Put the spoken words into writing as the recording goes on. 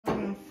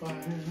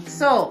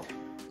So,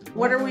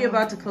 what are we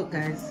about to cook,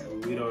 guys?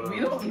 We don't know. We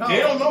don't know. They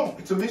don't know.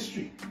 It's a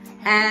mystery.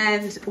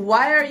 And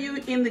why are you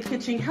in the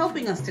kitchen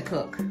helping us to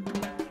cook?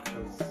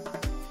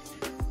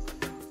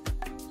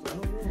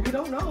 We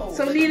don't know.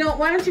 So, Nino,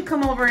 why don't you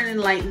come over and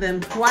enlighten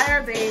them? Why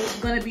are they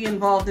going to be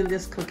involved in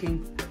this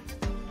cooking?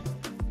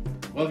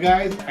 Well,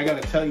 guys, I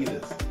gotta tell you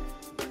this.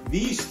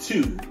 These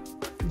two,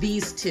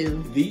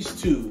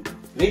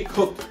 they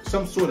cooked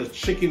some sort of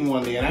chicken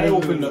one day, and I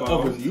opened the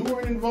oven. You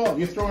weren't involved.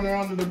 You're throwing her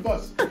under the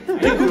bus.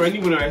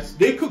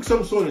 They cooked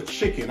some sort of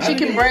chicken.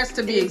 Chicken breast,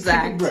 to be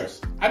exact. Chicken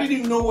breast. I didn't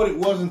even know what it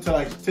was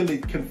until they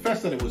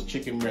confessed that it was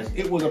chicken breast.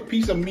 It was a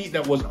piece of meat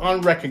that was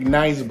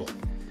unrecognizable.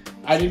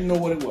 I didn't know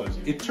what it was.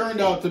 It turned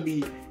out to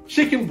be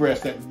chicken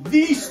breast that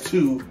these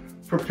two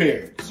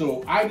prepared.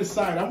 So I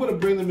decided I'm gonna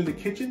bring them in the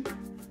kitchen,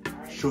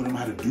 show them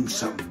how to do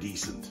something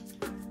decent.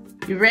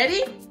 You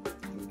ready?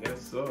 I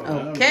guess so.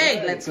 Okay,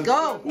 Right. let's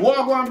go.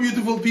 Wagwan,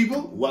 beautiful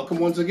people. Welcome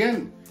once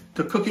again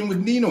to Cooking with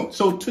Nino.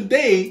 So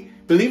today,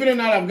 believe it or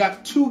not, I've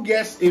got two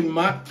guests in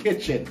my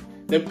kitchen.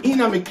 Them in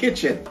my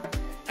kitchen.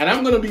 And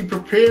I'm going to be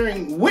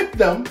preparing with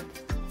them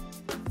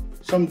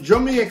some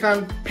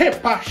Jamaican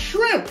pepper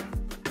shrimp.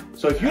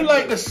 So if you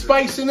like the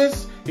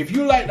spiciness, if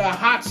you like the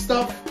hot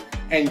stuff,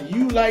 and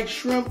you like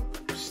shrimp,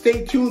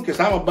 stay tuned because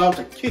I'm about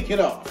to kick it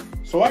off.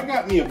 So I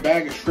got me a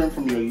bag of shrimp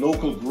from your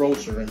local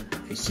grocer, and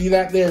you see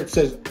that there? It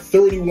says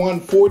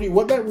 31.40.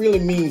 What that really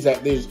means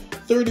that there's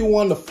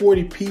 31 to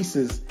 40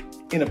 pieces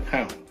in a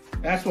pound.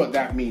 That's what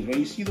that means when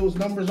you see those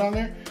numbers on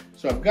there.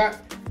 So I've got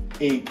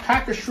a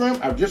pack of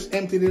shrimp. I've just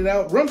emptied it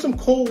out. Run some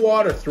cold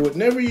water through it.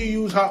 Never you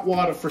use hot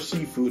water for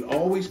seafood.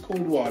 Always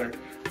cold water.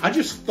 I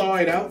just thaw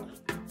it out.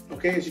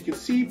 Okay, as you can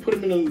see, put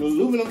them in an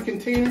aluminum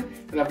container,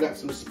 and I've got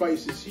some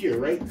spices here,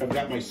 right? I've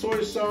got my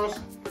soy sauce.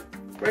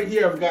 Right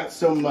here, I've got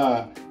some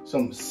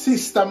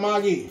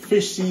sistamagi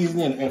fish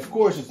seasoning. And of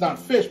course, it's not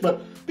fish,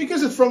 but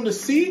because it's from the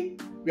sea,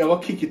 we will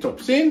kick it up.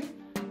 See?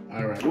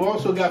 All right. We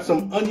also got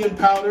some onion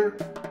powder,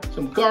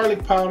 some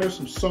garlic powder,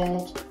 some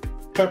salt,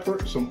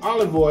 pepper, some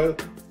olive oil,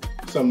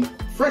 some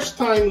fresh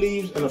thyme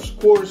leaves, and of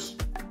course,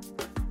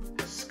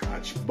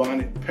 Scotch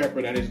bonnet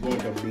pepper that is going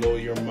to blow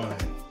your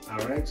mind.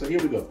 All right. So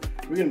here we go.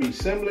 We're going to be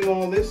assembling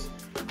all this.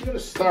 We're going to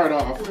start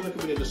off. We're going to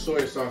look at the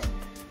soy sauce.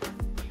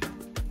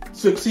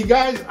 So, see,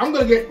 guys, I'm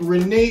going to get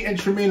Renee and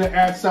Tremaine to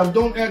add some.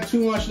 Don't add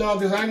too much now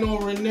because I know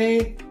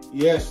Renee.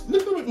 Yes, a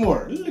little bit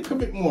more. A little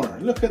bit more.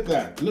 Look at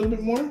that. A little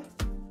bit more.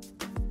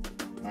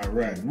 All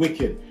right.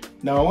 Wicked.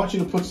 Now, I want you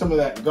to put some of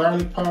that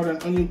garlic powder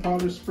and onion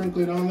powder,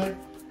 sprinkle it on there.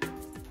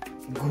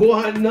 Go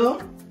on now.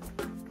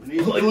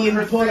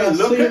 Onion powder.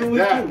 Look at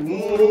that.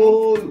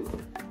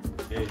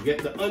 And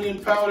get the onion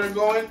powder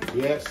going.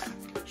 Yes.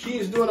 She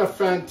is doing a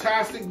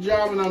fantastic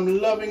job, and I'm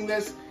loving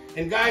this.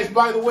 And, guys,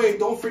 by the way,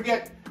 don't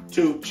forget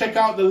to check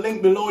out the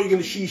link below. You're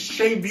going to see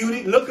Shea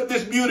Beauty. Look at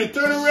this beauty.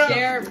 Turn around.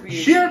 Share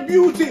Beauty. Share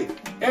Beauty.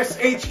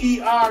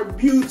 S-H-E-R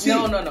Beauty.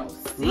 No.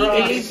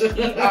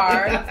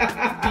 C-H-E-R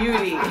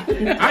Beauty.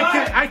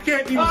 I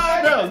can't even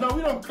spell. No,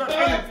 we don't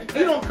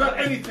cut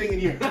anything in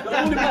here.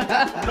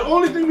 The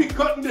only thing we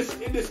cut in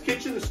this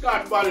kitchen is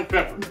Scotch bonnet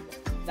pepper.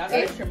 That's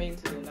what Tremaine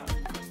to do now.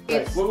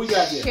 It's what we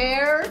got here?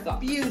 Share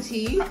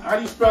Beauty. How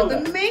do you spell The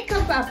that?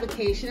 makeup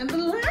application and the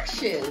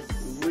lashes.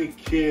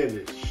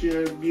 Wicked.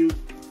 Share Beauty.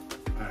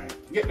 Alright,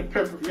 get the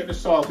pepper, get the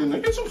salt in there.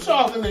 Get some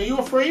salt in there. You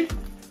afraid?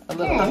 A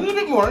little. A little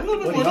bit more.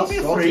 Don't be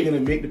afraid. You're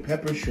gonna make the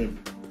pepper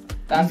shrimp.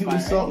 That's you fine.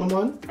 put salt in them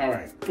on?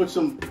 Alright, put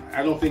some.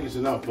 I don't think it's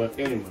enough, but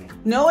anyway.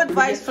 No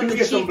advice from can we the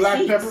get some cheap black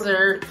seats, pepper?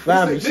 sir.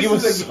 This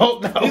is a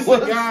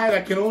guy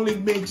that can only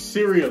make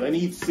cereal and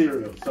eat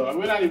cereal. So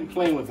we're not even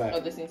playing with that. Oh,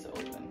 this needs to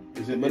open.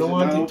 Is it, I don't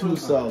want it too open?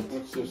 salt.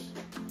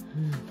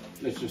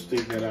 Let's just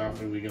take that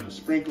off, and we're gonna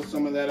sprinkle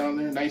some of that on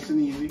there, nice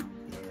and easy.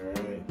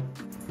 Alright.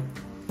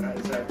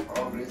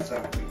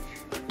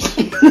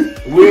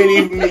 We ain't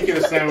even making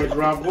a sandwich,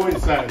 Rob. Go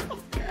inside.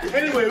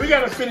 Anyway, we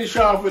gotta finish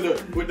off with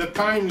the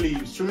thyme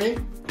leaves.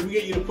 Tremaine, can we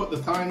get you to put the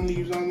thyme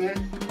leaves on there?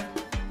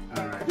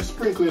 All right, just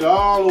sprinkle it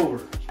all over.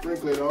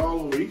 Sprinkle it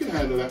all over. You can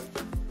handle that.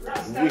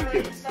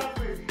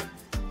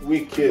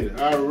 Wicked.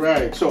 All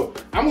right. So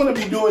I'm gonna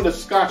be doing the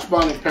Scotch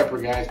bonnet pepper,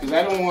 guys, because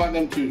I don't want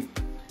them to.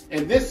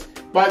 And this,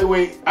 by the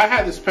way, I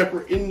had this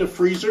pepper in the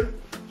freezer.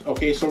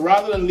 Okay, so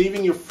rather than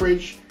leaving your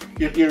fridge,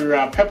 your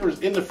peppers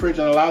in the fridge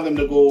and allow them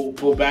to go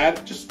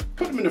bad, just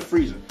put them in the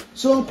freezer.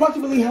 So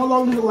approximately how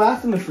long does it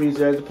last in the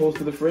freezer as opposed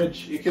to the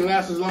fridge? It can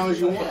last as long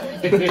as you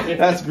want.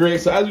 That's great.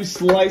 So as we're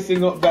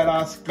slicing up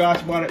that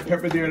Scotch bonnet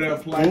pepper there that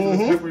applies to the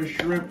pepper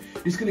shrimp,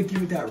 it's gonna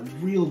give it that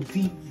real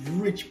deep,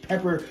 rich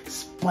pepper,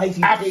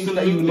 spicy taste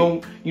that you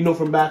know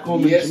from back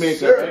home in Jamaica. Yes,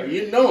 sir. Right?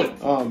 You know it.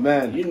 Oh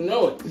man, you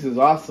know it. This is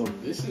awesome.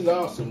 This is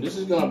awesome. This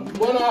is gonna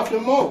burn off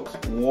your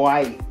mouth.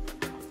 Why?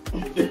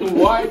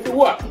 Why for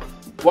what?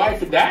 Why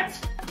for that?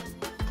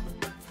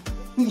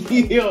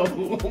 Yo,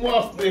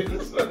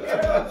 muffins.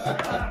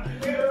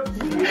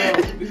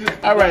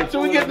 All right,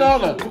 so we're getting all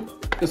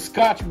the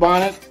Scotch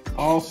bonnet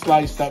all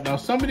sliced up. Now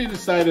somebody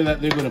decided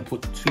that they're gonna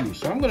put 2,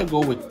 so I'm gonna go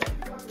with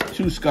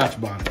 2 Scotch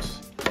bonnets.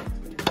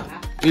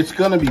 It's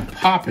gonna be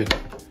popping.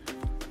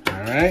 All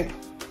right.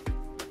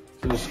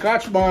 So the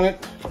Scotch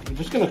bonnet, I'm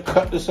just gonna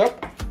cut this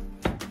up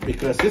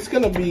because it's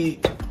gonna be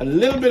a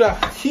little bit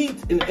of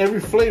heat in every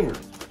flavor.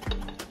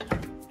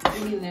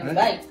 You mean every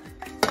bite?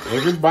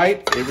 Every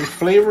bite, every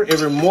flavor,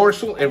 every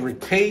morsel, every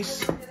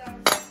taste.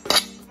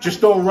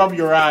 Just don't rub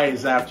your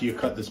eyes after you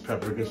cut this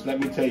pepper, because let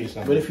me tell you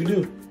something. What if you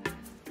do?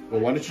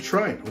 Well, why don't you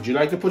try it? Would you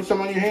like to put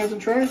some on your hands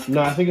and try it?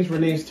 No, I think it's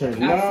Renee's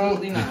turn.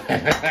 Absolutely not.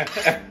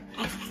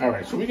 All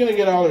right, so we're gonna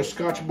get all our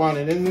Scotch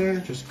bonnet in there.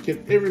 Just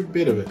get every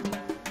bit of it.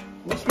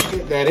 Once we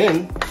get that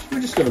in,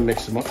 we're just gonna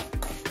mix them up.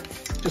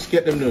 Just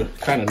get them to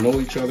kind of know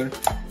each other,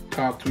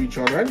 talk to each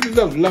other. I just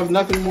love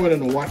nothing more than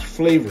to watch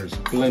flavors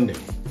blending.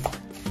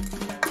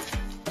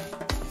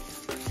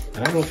 And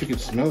I don't know if you can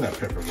smell that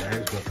pepper,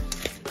 guys, but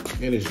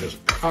it is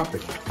just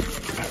popping. All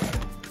right.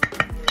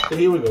 So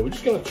here we go. We're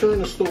just gonna turn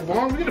the stove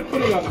on. We're gonna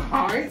put it on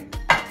high.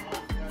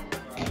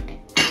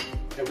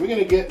 And we're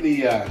gonna get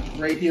the,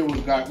 right here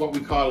we've got what we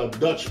call a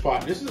Dutch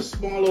pot. This is a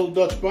small little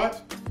Dutch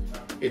pot.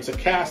 It's a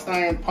cast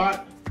iron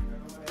pot.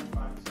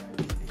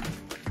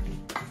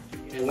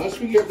 And once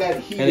we get that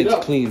heated And it's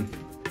up. clean.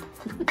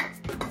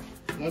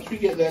 Once we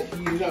get that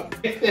heated up.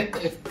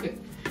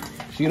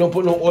 So you don't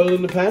put no oil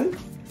in the pan?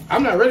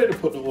 I'm not ready to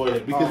put the oil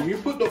in, because if you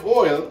put the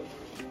oil,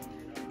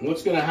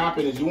 what's gonna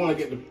happen is you wanna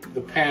get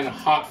the pan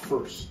hot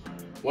first.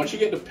 Once you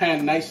get the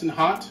pan nice and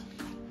hot,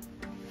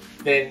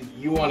 then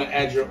you wanna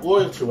add your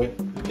oil to it.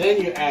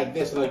 Then you add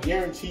this, and I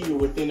guarantee you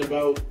within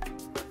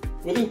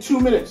 2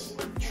 minutes,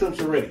 shrimps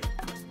are ready.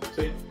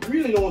 So it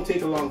really don't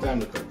take a long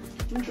time to cook.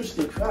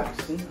 Interesting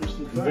facts.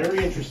 Interesting facts.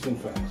 Very interesting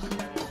facts.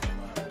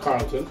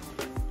 Carlton.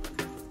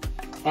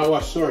 Oh,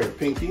 sorry,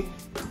 Pinky.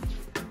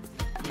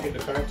 You get the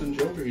Carlton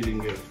joke, or you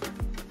didn't get it?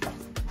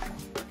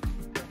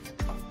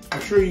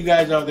 I'm sure you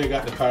guys out there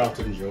got the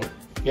Carlton joke.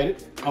 Get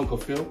it? Uncle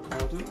Phil,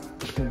 Carlton?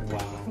 Wow.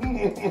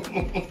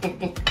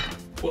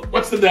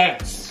 What's the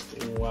dance?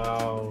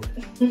 Wow.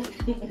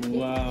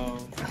 Wow.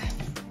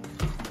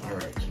 All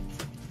right.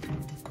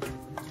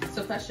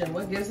 So question,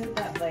 what gives it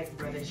that like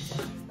reddish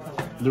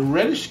color? The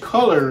reddish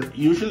color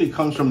usually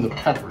comes from the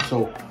pepper.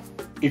 So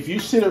if you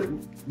sit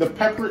the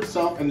pepper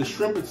itself and the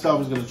shrimp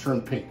itself is going to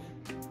turn pink.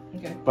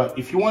 Okay. But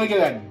if you want to get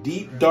that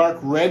deep dark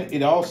red,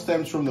 it all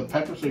stems from the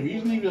pepper. So if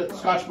you leave the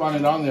Scotch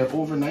bonnet on there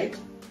overnight,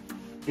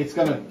 it's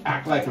going to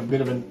act like a bit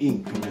of an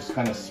ink and just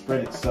kind of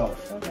spread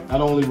itself. Okay.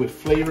 Not only with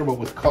flavor, but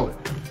with color.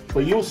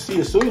 But you'll see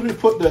as soon as we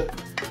put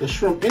the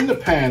shrimp in the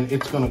pan,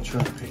 it's going to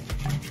turn pink.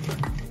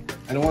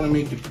 I don't want to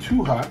make it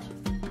too hot.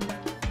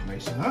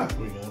 Nice and hot.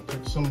 We're going to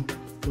put some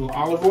little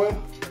olive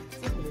oil.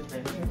 We're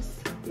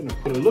going to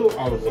put a little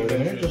olive oil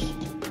in there. Just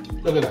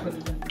look at that.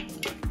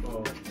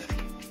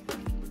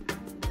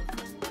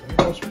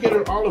 Once we get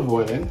our olive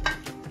oil in,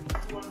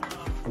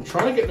 I'm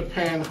trying to get the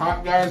pan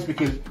hot, guys,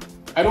 because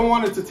I don't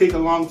want it to take a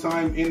long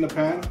time in the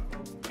pan.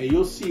 And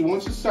you'll see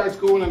once it starts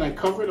going and I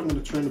cover it, I'm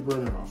going to turn the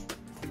burner off.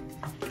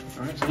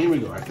 All right, so here we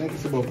go. I think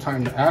it's about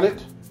time to add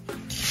it.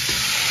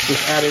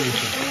 Just add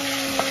everything.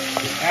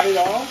 Just add it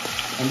all.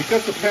 And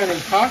because the pan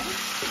is hot,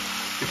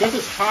 because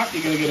it's hot,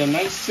 you're going to get a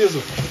nice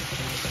sizzle.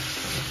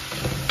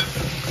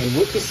 And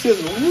with the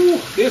sizzle, ooh,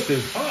 this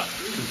is hot.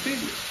 This is big.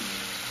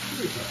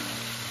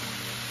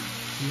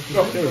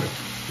 Oh, there we go.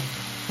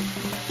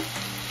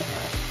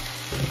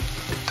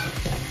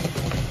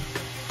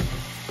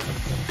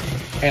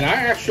 And I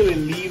actually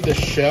leave the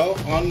shell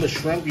on the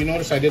shrimp. You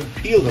notice I didn't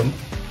peel them.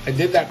 I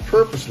did that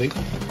purposely,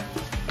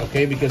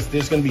 okay, because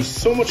there's going to be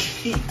so much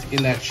heat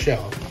in that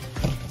shell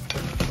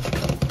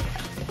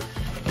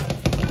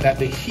that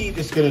the heat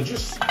is going to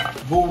just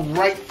go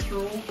right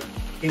through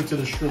into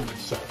the shrimp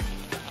itself.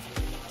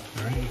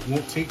 All right, it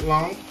won't take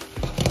long.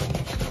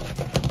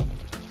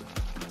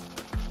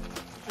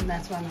 And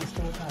that's why my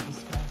stove top is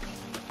flat.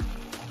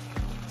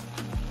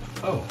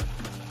 Oh,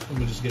 I'm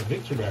gonna just get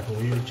Victor back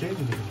over here and change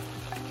it again.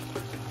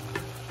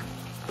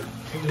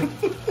 You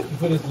can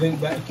put his link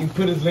back. You can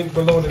put his link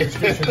below in the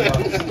description box.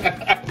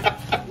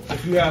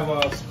 If you have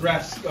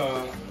express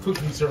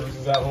cooking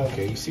services at home.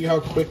 Okay, you see how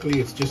quickly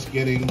it's just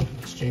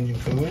changing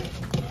color?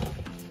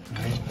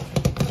 All right.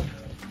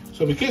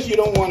 So because you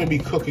don't want to be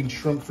cooking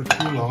shrimp for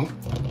too long,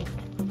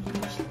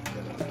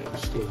 the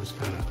stove is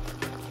kind of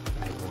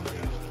going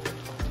down.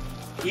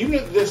 Even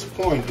at this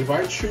point, if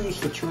I choose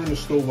to turn the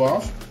stove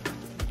off,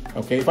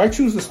 okay, if I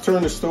choose to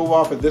turn the stove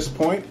off at this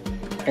point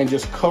and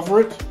just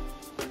cover it,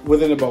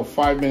 within about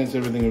 5 minutes,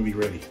 everything will be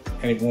ready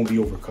and it won't be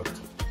overcooked.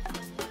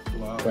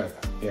 Wow.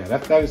 But yeah,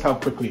 that is how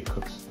quickly it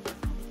cooks.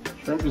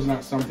 Shrimp is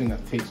not something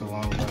that takes a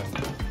long time.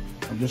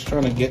 I'm just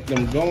trying to get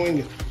them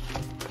going.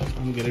 I'm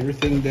gonna get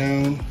everything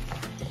down.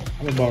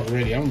 I'm about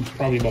ready. I'm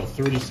probably about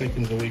 30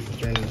 seconds away from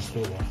turning the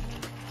stove off.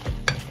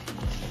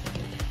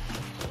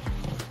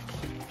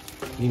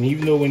 And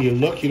even though when you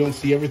look, you don't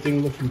see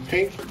everything looking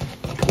pink,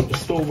 put the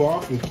stove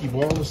off and keep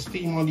all the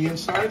steam on the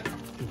inside.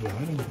 I don't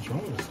know what's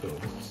wrong with the stove.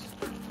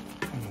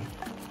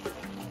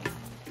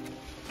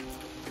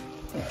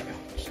 All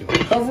right, just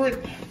gonna cover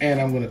it,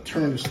 and I'm gonna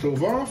turn the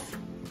stove off,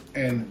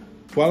 and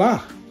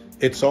voila,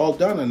 it's all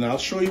done. And I'll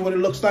show you what it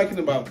looks like in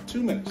about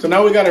 2 minutes. So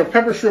now we got our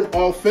pepper shrimp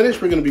all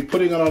finished. We're gonna be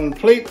putting it on a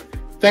plate.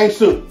 Thanks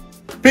to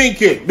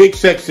Pinky, Big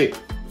Sexy.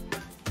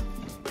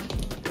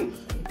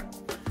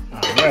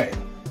 All right,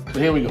 so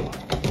here we go.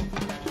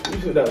 Let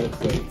me see what that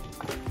looks like.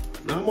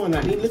 No, I'm on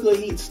that. Need a little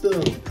heat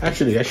still.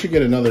 Actually, I should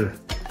get another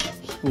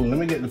spoon. Let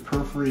me get the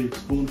perforated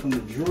spoon from the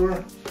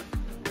drawer.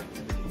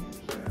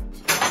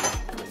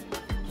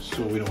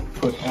 So we don't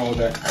put all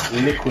that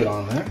liquid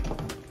on there.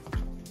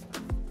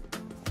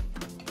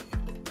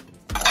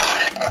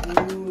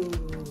 Ooh.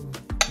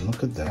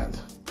 Look at that.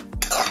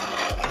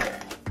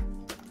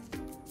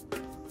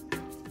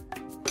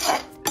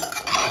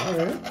 All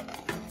right.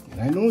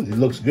 I know it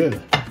looks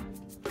good.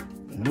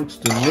 It looks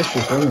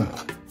delicious, doesn't it?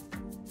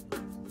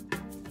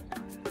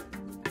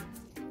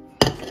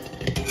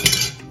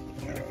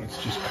 All right,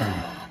 let's just kind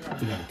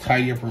of, we gotta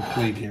tidy up our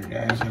plate here,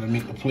 guys. Gotta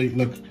make the plate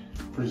look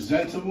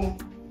presentable.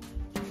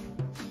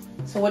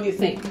 So what do you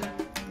think?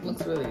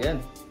 Looks really good.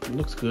 It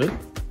looks good.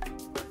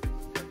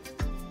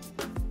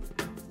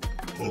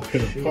 We'll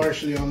put it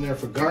partially on there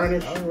for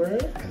garnish. All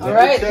right. All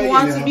right, who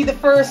wants to be the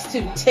first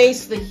to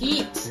taste the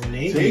heat?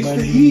 Renee, Taste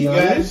the heat,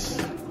 guys.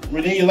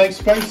 Renee, you like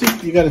spicy?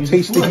 You gotta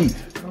taste the heat.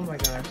 Oh my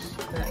gosh.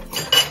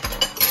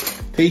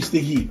 Taste the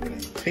heat, Renee.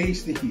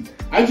 Taste the heat.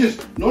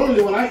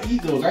 Normally when I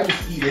eat those, I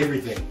just eat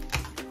everything.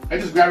 I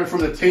just grab it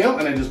from the tail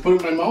and I just put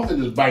it in my mouth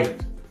and just bite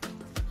it.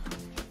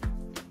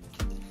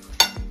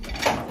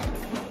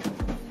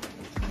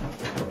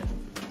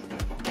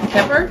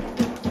 Pepper?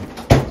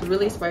 It's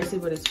really spicy,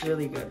 but it's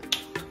really good.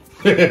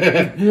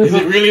 Is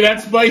it really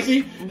that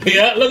spicy?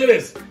 Yeah, look at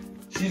this.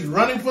 She's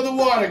running for the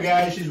water,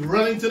 guys. She's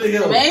running to the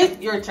hills. May,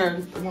 your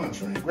turn. Come on,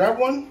 Trey. Grab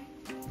one.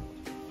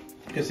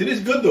 Yes, it is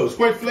good though. It's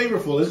quite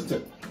flavorful, isn't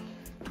it?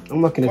 I'm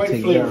not gonna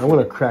take it. I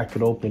want to crack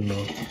it open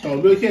though. Oh,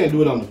 we really can't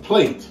do it on the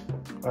plate.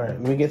 All right,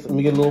 let me get a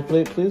little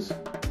plate, please.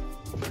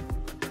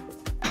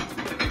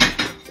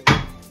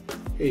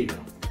 Here you go.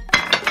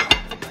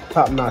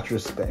 Top notch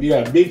respect. You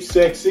got Big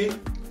Sexy,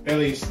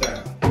 LA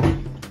style.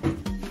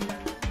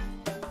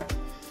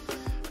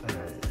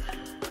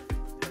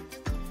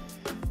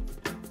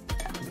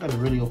 Gotta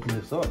really open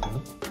this up,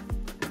 man.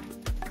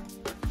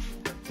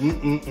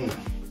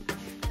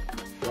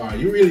 Wow,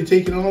 you really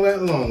taking all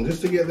that long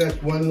just to get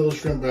that one little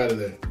shrimp out of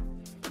there.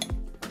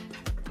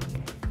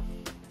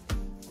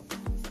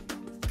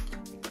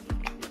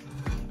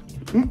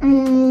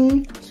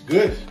 It's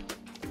good.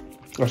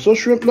 Are so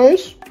shrimp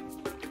nice?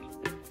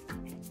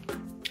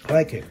 I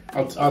like it.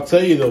 I'll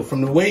tell you though,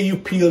 from the way you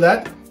peel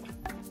that,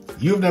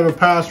 you've never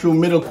passed through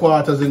middle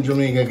quarters in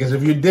Jamaica, because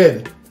if you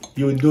did,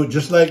 you would do it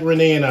just like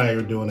Renee and I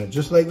are doing it.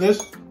 Just like this.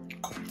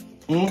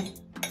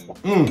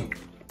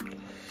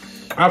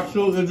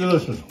 Absolutely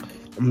delicious.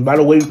 And by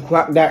the way you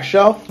clock that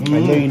shelf, I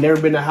know you've never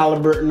been to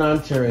Halliburton,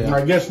 Ontario.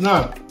 I guess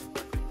not.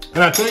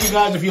 And I tell you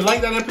guys, if you like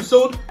that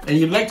episode and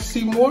you'd like to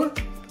see more,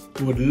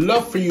 we would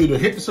love for you to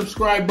hit the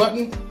subscribe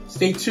button.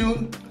 Stay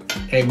tuned,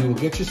 and we will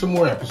get you some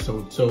more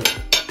episodes. So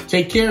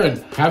take care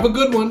and have a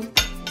good one.